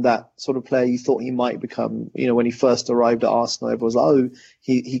become that sort of player you thought he might become. When he first arrived at Arsenal, everyone was like, oh,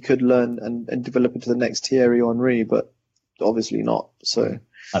 he could learn and develop into the next Thierry Henry, but obviously not. So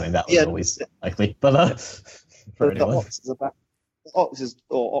I mean that was always likely, but the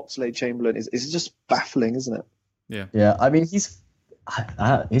Oxlade-Chamberlain is just baffling, isn't it? Yeah. I mean,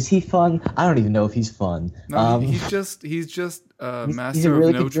 is he fun? I don't even know if he's fun. No, he's just a master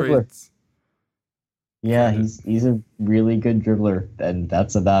of no trades. Yeah, he's a really good dribbler, and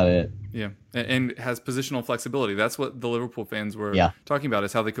that's about it. Yeah, and has positional flexibility. That's what the Liverpool fans were talking about,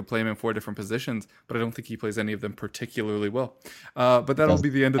 is how they could play him in 4 different positions, but I don't think he plays any of them particularly well. But that'll be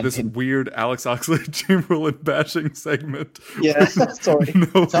the end of this weird Alex Oxlade-Chamberlain bashing segment. Yeah, sorry.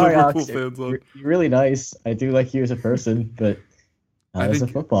 Sorry, Liverpool fans on. You're really nice. I do like you as a person, but as a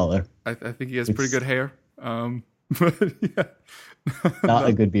footballer. I think he has pretty good hair. But yeah. Not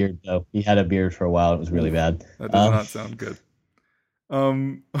a good beard, though. He had a beard for a while. It was really bad. That does not sound good. All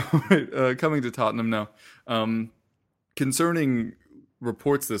right, coming to Tottenham now. concerning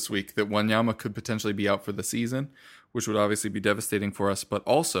reports this week that Wanyama could potentially be out for the season, which would obviously be devastating for us, but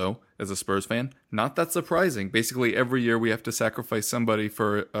also, as a Spurs fan, not that surprising. Basically, every year we have to sacrifice somebody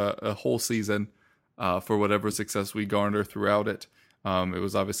for a whole season for whatever success we garner throughout it. It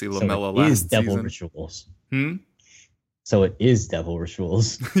was obviously Lamella last season. Devil Rituals. Hmm? So it is Devil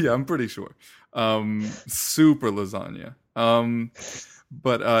Rituals. Yeah, I'm pretty sure. Super lasagna.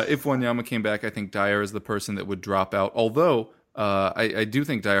 But if Wanyama came back, I think Dyer is the person that would drop out. Although I do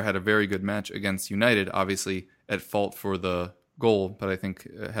think Dyer had a very good match against United, obviously at fault for the goal, but I think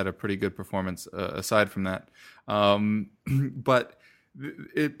had a pretty good performance aside from that. But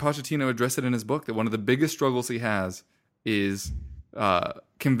Pochettino addressed it in his book that one of the biggest struggles he has is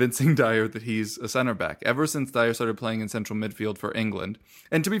convincing Dyer that he's a center back. Ever since Dyer started playing in central midfield for England,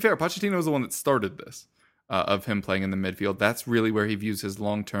 and to be fair, Pochettino was the one that started this, of him playing in the midfield. That's really where he views his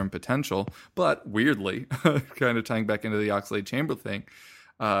long-term potential. But weirdly, kind of tying back into the Oxlade-Chamberlain thing,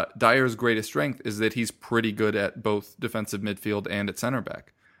 Dyer's greatest strength is that he's pretty good at both defensive midfield and at center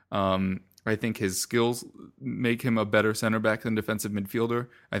back. I think his skills make him a better center back than defensive midfielder.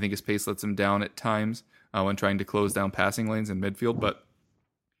 I think his pace lets him down at times when trying to close down passing lanes in midfield, but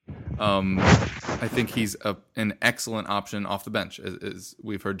I think he's an excellent option off the bench. As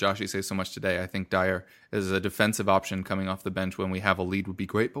we've heard Joshy say so much today, I think Dyer is a defensive option coming off the bench when we have a lead would be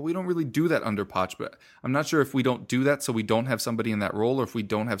great, but we don't really do that under Poch. But I'm not sure if we don't do that so we don't have somebody in that role, or if we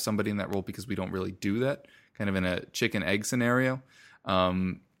don't have somebody in that role because we don't really do that, kind of in a chicken-egg scenario.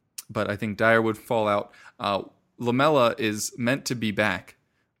 But I think Dyer would fall out. Lamella is meant to be back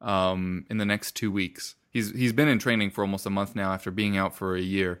in the next 2 weeks. He's been in training for almost a month now after being out for a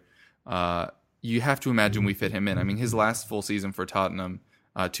year. You have to imagine we fit him in. I mean, his last full season for Tottenham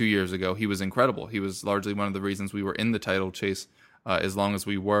 2 years ago, he was incredible. He was largely one of the reasons we were in the title chase as long as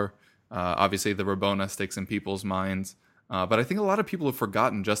we were. Obviously, the Rabona sticks in people's minds. But I think a lot of people have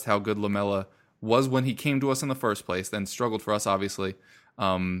forgotten just how good Lamella was when he came to us in the first place, then struggled for us, obviously.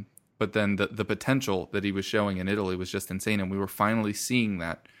 But then the potential that he was showing in Italy was just insane, and we were finally seeing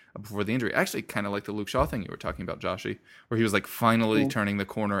that before the injury. Actually, kind of like the Luke Shaw thing you were talking about, Joshy, where he was like finally turning the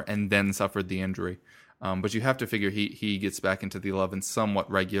corner and then suffered the injury. But you have to figure he gets back into the 11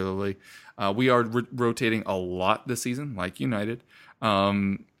 somewhat regularly. We are rotating a lot this season, like United.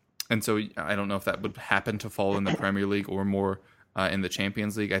 And so I don't know if that would happen to fall in the Premier League or more in the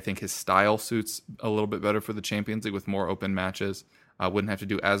Champions League. I think his style suits a little bit better for the Champions League with more open matches. Wouldn't have to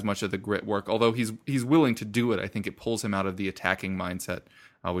do as much of the grit work, although he's willing to do it. I think it pulls him out of the attacking mindset,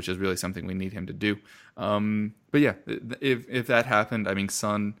 which is really something we need him to do. But yeah, if that happened, I mean,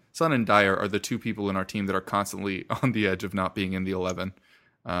 Son and Dyer are the two people in our team that are constantly on the edge of not being in the 11,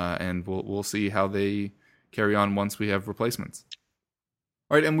 and we'll see how they carry on once we have replacements.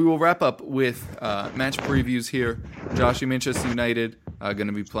 All right, and we will wrap up with match previews here. Joshy, Manchester United going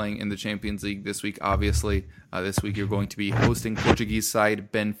to be playing in the Champions League this week, obviously. This week you're going to be hosting Portuguese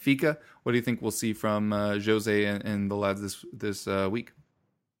side Benfica. What do you think we'll see from Jose and the lads this week?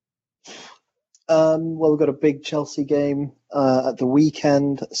 Well, we've got a big Chelsea game at the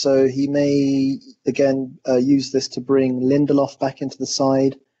weekend, so he may, again, use this to bring Lindelof back into the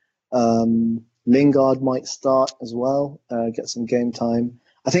side. Lingard might start as well, get some game time.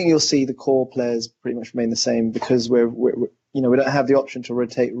 I think you'll see the core players pretty much remain the same because we don't have the option to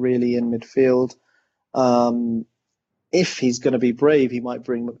rotate really in midfield. If he's going to be brave, he might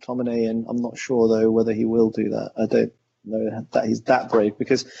bring McTominay in. I'm not sure though whether he will do that. I don't know that he's that brave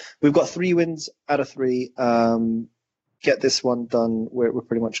because we've got 3 wins out of 3. Get this one done, we're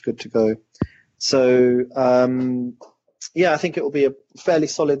pretty much good to go. So I think it will be a fairly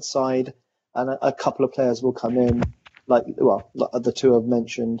solid side. And a couple of players will come in, like the two I've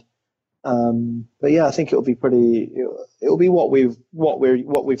mentioned. But yeah, I think it'll be it'll be what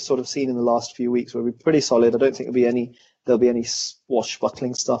we've sort of seen in the last few weeks, where we're pretty solid. I don't think there'll be any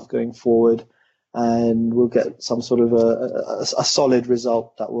swashbuckling stuff going forward, and we'll get some sort of a solid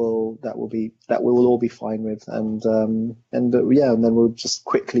result that we'll all be fine with, and then we'll just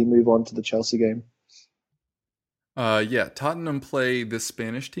quickly move on to the Chelsea game. Tottenham play this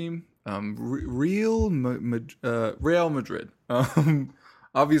Spanish team. Real Madrid.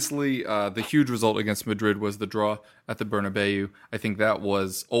 Obviously, the huge result against Madrid was the draw at the Bernabeu. I think that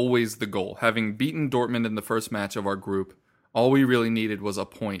was always the goal. Having beaten Dortmund in the first match of our group, all we really needed was a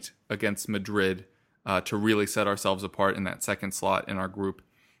point against Madrid to really set ourselves apart in that second slot in our group.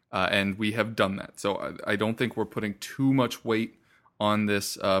 And we have done that. So I don't think we're putting too much weight on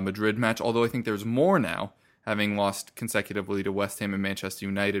this Madrid match, although I think there's more now, having lost consecutively to West Ham and Manchester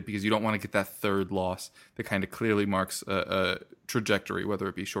United, because you don't want to get that third loss that kind of clearly marks a trajectory, whether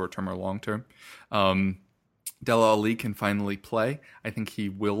it be short-term or long-term. Dele Alli can finally play. I think he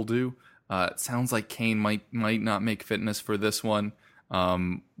will do. It sounds like Kane might not make fitness for this one,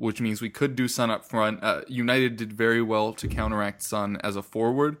 which means we could do Son up front. United did very well to counteract Son as a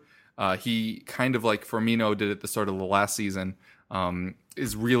forward. He kind of like Firmino did at the start of the last season,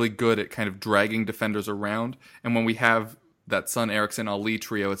 is really good at kind of dragging defenders around. And when we have that Son, Eriksen, Ali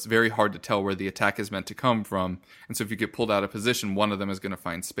trio, it's very hard to tell where the attack is meant to come from. And so if you get pulled out of position, one of them is going to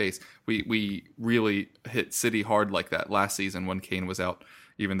find space. We really hit City hard like that last season when Kane was out,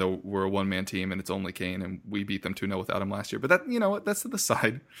 even though we're a one-man team and it's only Kane, and we beat them 2-0 without him last year. But that, you know what, that's to the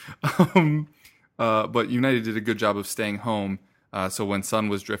side. But United did a good job of staying home. So when Son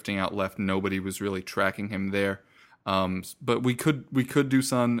was drifting out left, nobody was really tracking him there. But we could do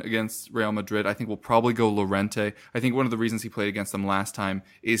Son against Real Madrid. I think we'll probably go Llorente. I think one of the reasons he played against them last time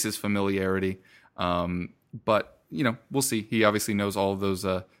is his familiarity. But, you know, we'll see. He obviously knows all of those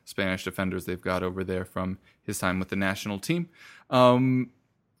Spanish defenders they've got over there from his time with the national team.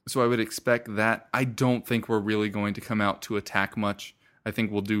 So I would expect that. I don't think we're really going to come out to attack much. I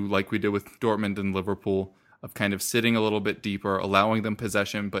think we'll do like we did with Dortmund and Liverpool, of kind of sitting a little bit deeper, allowing them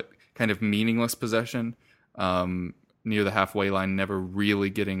possession, but kind of meaningless possession near the halfway line, never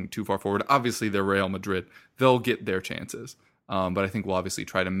really getting too far forward. Obviously, they're Real Madrid. They'll get their chances. But I think we'll obviously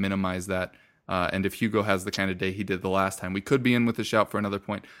try to minimize that. And if Hugo has the kind of day he did the last time, we could be in with a shout for another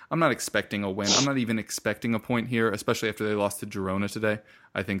point. I'm not expecting a win. I'm not even expecting a point here, especially after they lost to Girona today.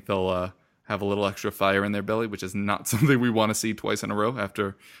 I think they'll have a little extra fire in their belly, which is not something we want to see twice in a row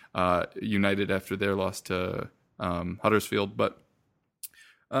after United after their loss to Huddersfield. But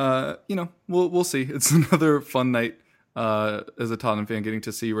you know, we'll see. It's another fun night as a Tottenham fan, getting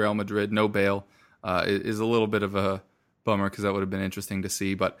to see Real Madrid. No Bale is a little bit of a bummer because that would have been interesting to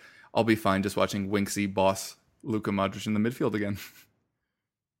see. But I'll be fine just watching Winksy boss Luka Modric in the midfield again.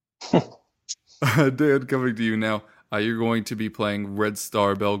 Dan, coming to you now. You're going to be playing Red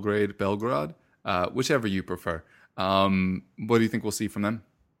Star Belgrade, whichever you prefer. What do you think we'll see from them?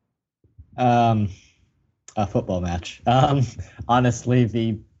 A football match. Honestly,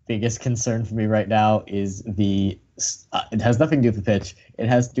 the biggest concern for me right now is it has nothing to do with the pitch. It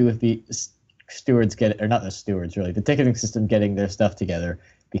has to do with the stewards or not the stewards really, the ticketing system getting their stuff together,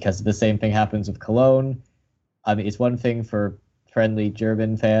 because the same thing happens with Cologne. I mean, it's one thing for friendly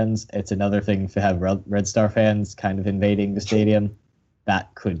German fans. It's another thing to have Red Star fans kind of invading the stadium.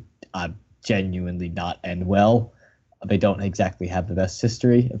 That could genuinely not end well. They don't exactly have the best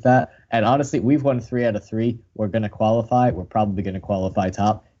history of that. And honestly, we've won 3 out of 3. We're going to qualify. We're probably going to qualify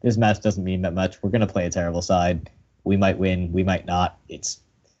top. This match doesn't mean that much. We're going to play a terrible side. We might win. We might not.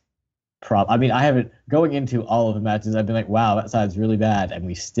 I mean, I haven't, going into all of the matches, I've been like, wow, that side's really bad, and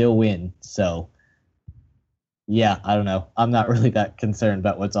we still win. So, yeah, I don't know. I'm not really that concerned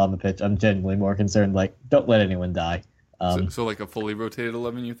about what's on the pitch. I'm genuinely more concerned, like, don't let anyone die. So like a fully rotated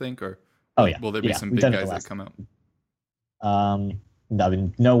 11, you think? Or oh, yeah. Will there be some big guys that come out? I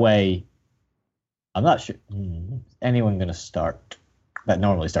mean, no way. I'm not sure. Anyone going to start that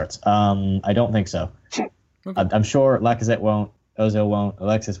normally starts? I don't think so. Okay. I'm sure Lacazette won't. Ozil won't.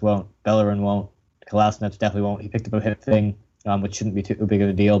 Alexis won't. Bellerin won't. Kolasinac definitely won't. He picked up a hip thing, which shouldn't be too big of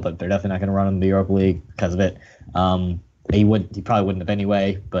a deal, but they're definitely not going to run him in the Europa League because of it. He probably wouldn't have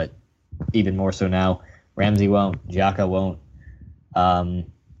anyway, but even more so now. Ramsey won't. Xhaka won't.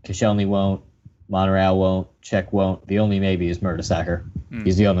 Koscielny won't. Monreal won't. Czech won't. The only maybe is Mertesacker.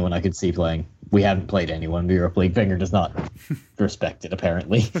 He's the only one I could see playing. We haven't played anyone in the Europa League. Wenger does not respect it,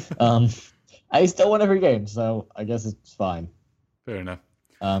 apparently. I still won every game, so I guess it's fine. Fair enough.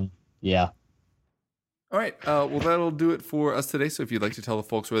 Yeah. All right. Well, that'll do it for us today. So if you'd like to tell the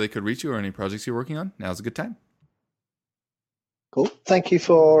folks where they could reach you or any projects you're working on, now's a good time. Cool. Thanks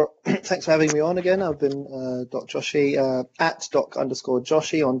for having me on again. I've been Doc Joshi at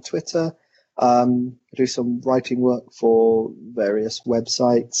Doc_Joshi on Twitter. I do some writing work for various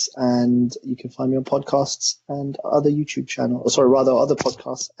websites, and you can find me on podcasts and other other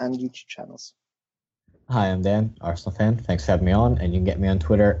podcasts and YouTube channels. Hi, I'm Dan, Arsenal fan. Thanks for having me on, and you can get me on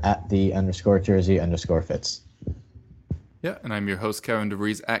Twitter at @the_jersey_fits. Yeah, and I'm your host, Kevin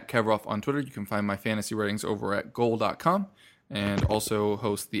DeVries, at Kevroff on Twitter. You can find my fantasy writings over at goal.com, and also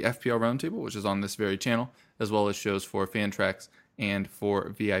host the FPL Roundtable, which is on this very channel, as well as shows for Fantrax and for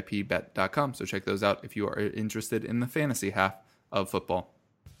VIPBet.com. So check those out if you are interested in the fantasy half of football.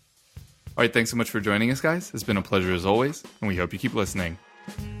 All right, thanks so much for joining us, guys. It's been a pleasure as always, and we hope you keep listening.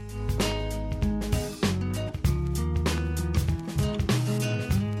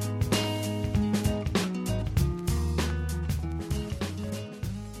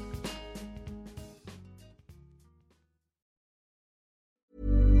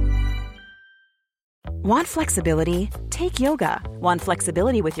 Want flexibility? Take yoga. Want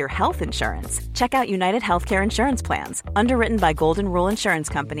flexibility with your health insurance? Check out United Healthcare Insurance Plans. Underwritten by Golden Rule Insurance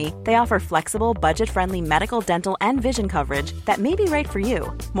Company, they offer flexible, budget-friendly medical, dental, and vision coverage that may be right for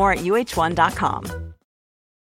you. More at uh1.com.